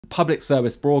public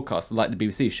service broadcaster like the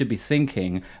BBC should be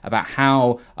thinking about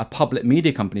how a public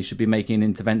media company should be making an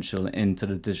intervention into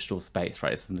the digital space,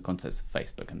 right? It's in the context of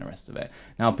Facebook and the rest of it.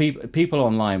 Now, people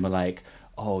online were like,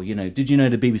 oh, you know, did you know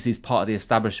the BBC is part of the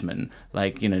establishment?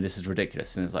 Like, you know, this is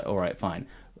ridiculous. And it's like, all right, fine.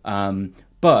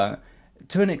 But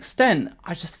to an extent,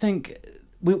 I just think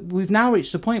we've now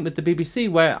reached a point with the BBC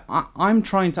where I'm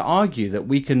trying to argue that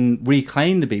we can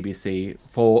reclaim the BBC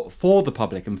for the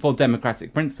public and for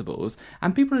democratic principles,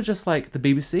 and people are just like, the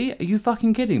BBC? Are you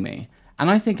fucking kidding me?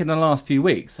 And I think in the last few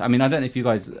weeks, I mean, I don't know if you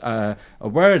guys are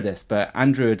aware of this, but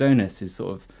Andrew Adonis is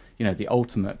sort of, you know, the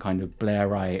ultimate kind of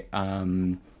Blairite,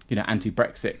 you know,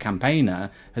 anti-Brexit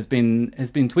campaigner, has been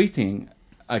tweeting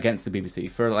against the BBC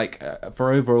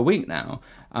for over a week now.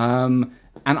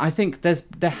 And I think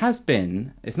there has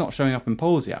been, it's not showing up in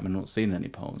polls yet. I'm not seeing any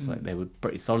polls. Like, they were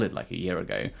pretty solid like a year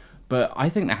ago. But I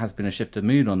think there has been a shift of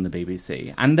mood on the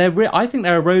BBC, and I think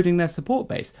they're eroding their support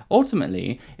base.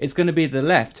 Ultimately, it's going to be the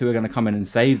left who are going to come in and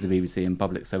save the BBC and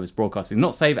public service broadcasting.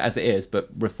 Not save it as it is, but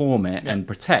reform it and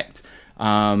protect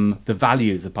the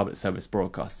values of public service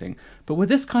broadcasting. But with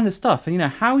this kind of stuff, you know,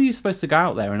 how are you supposed to go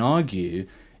out there and argue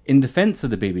in defence of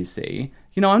the BBC?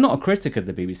 You know, I'm not a critic of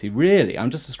the BBC, really. I'm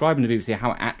just describing the BBC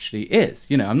how it actually is.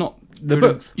 You know, I'm not...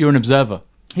 You're an observer.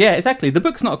 Yeah, exactly. The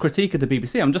book's not a critique of the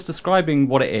BBC. I'm just describing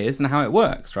what it is and how it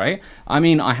works, right? I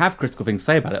mean, I have critical things to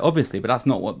say about it, obviously, but that's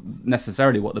not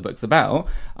necessarily what the book's about.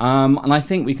 And I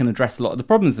think we can address a lot of the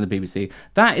problems in the BBC.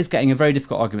 That is getting a very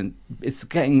difficult argument. It's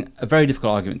getting a very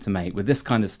difficult argument to make with this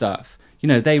kind of stuff. You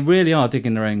know, they really are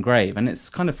digging their own grave, and it's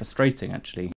kind of frustrating,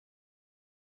 actually.